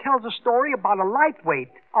Bible tells a story about a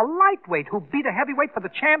lightweight who beat a heavyweight for the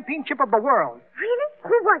championship of the world. Really?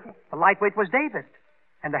 Who was it? The lightweight was David,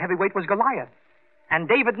 and the heavyweight was Goliath. And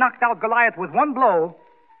David knocked out Goliath with one blow,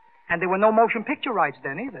 and there were no motion picture rights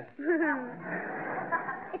then either.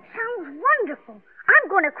 It sounds wonderful. I'm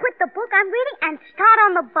going to quit the book I'm reading and start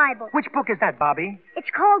on the Bible. Which book is that, Bobby?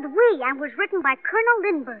 It's called We and was written by Colonel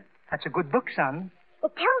Lindbergh. That's a good book, son.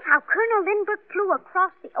 It tells how Colonel Lindbergh flew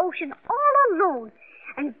across the ocean all alone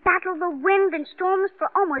and battled the wind and storms for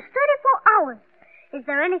almost 34 hours. Is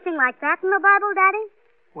there anything like that in the Bible, Daddy?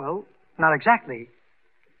 Well, not exactly.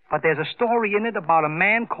 But there's a story in it about a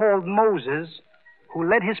man called Moses who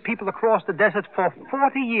led his people across the desert for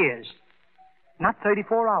 40 years. Not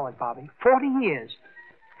 34 hours, Bobby. 40 years.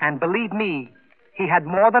 And believe me, he had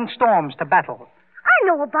more than storms to battle. I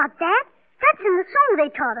know about that. That's in the song they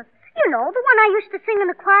taught us. You know, the one I used to sing in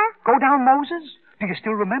the choir. Go down, Moses? Do you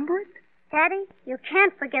still remember it? Daddy, you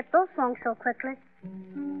can't forget those songs so quickly.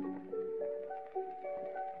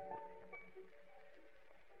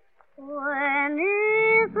 When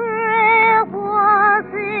Israel was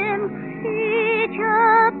in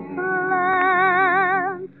Egypt's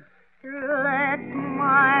land, let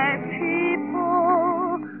my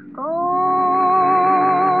people go.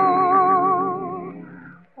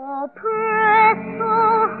 Oh, press so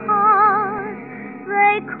hard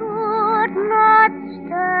they could not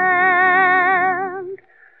stand.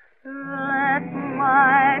 Let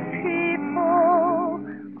my people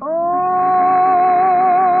go.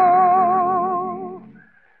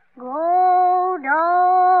 Go down,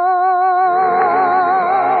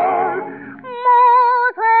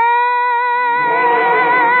 Moses,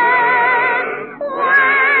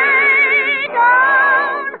 way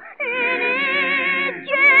down in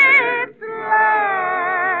Egypt's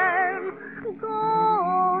land. Go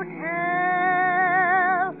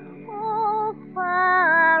tell, oh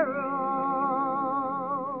Pharaoh,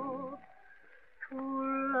 to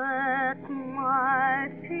let my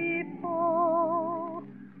people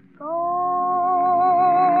go.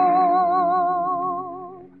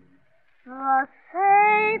 Thus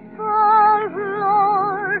saith the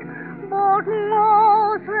Lord, but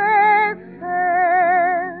Moses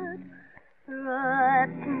said,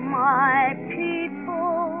 let my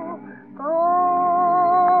people go.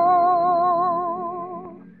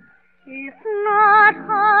 If not,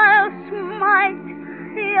 I'll smite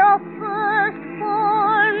your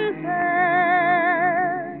firstborn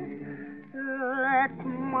dead. Let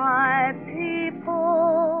my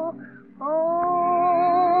people go.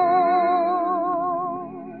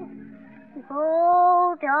 Go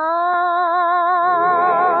down,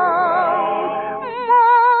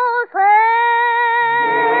 Moses,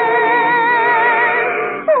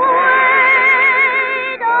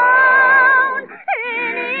 way down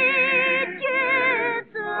in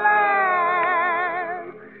Egypt's land.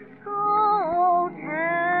 Go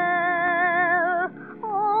tell,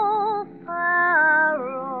 oh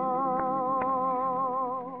Pharaoh,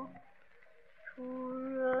 to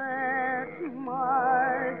let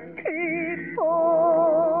my people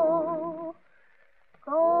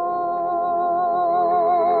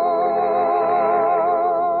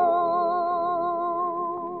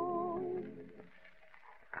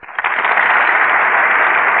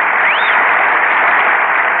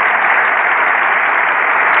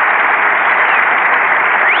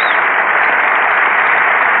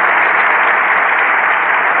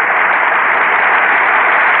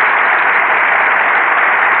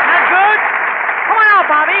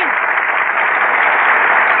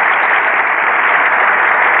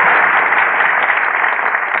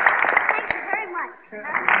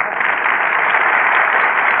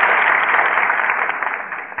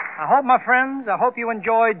Well, my friends, I hope you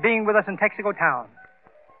enjoyed being with us in Texaco Town.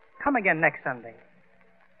 Come again next Sunday.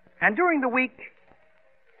 And during the week,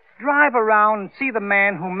 drive around and see the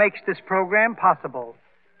man who makes this program possible.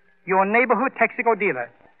 Your neighborhood Texaco dealer.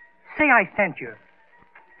 Say I sent you.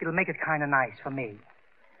 It'll make it kind of nice for me.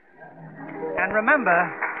 And remember,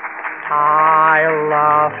 I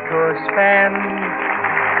love to spend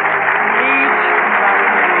each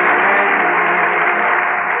Sunday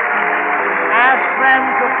as friend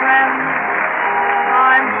to friend.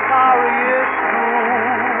 I'm sorry it's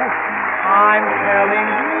true. I'm telling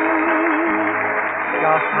you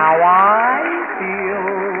just how I feel.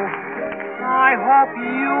 I hope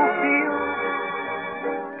you feel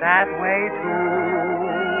that way too.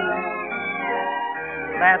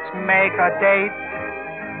 Let's make a date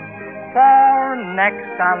for next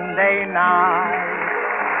Sunday night.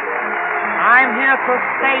 I'm here to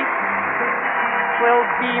state, will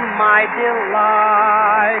be my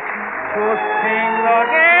delight to sing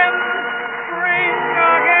again, bring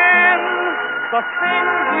again the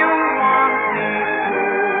things you want me to.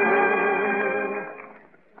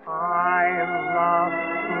 I love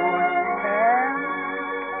to spend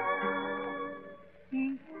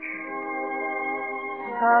each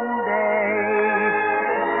Sunday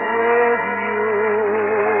with you.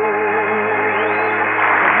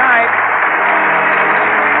 Good night.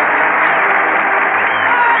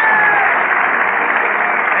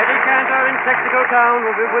 Eddie Cantor in Texaco Town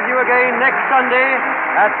will be with you again next Sunday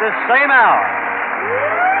at this same hour.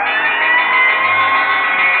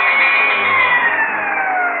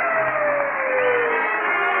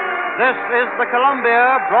 This is the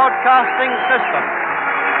Columbia Broadcasting System.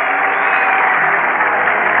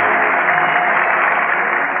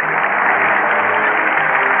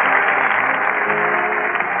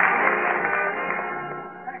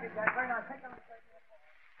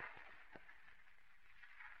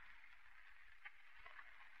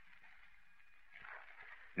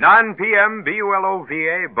 p.m.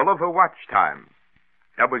 BULOVA Boulevard Watch Time.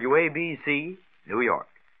 WABC, New York.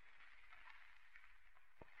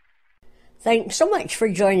 Thanks so much for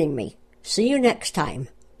joining me. See you next time.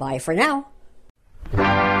 Bye for now.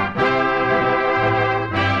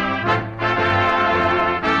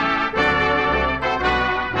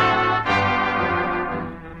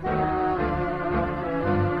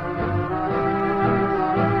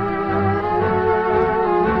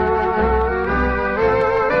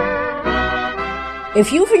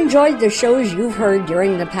 If you've enjoyed the shows you've heard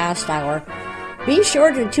during the past hour, be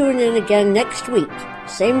sure to tune in again next week,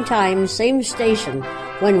 same time, same station,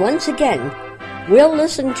 when once again we'll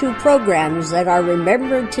listen to programs that are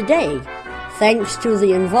remembered today thanks to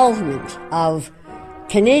the involvement of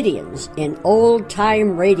Canadians in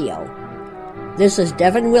old-time radio. This is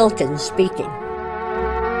Devin Wilkins speaking.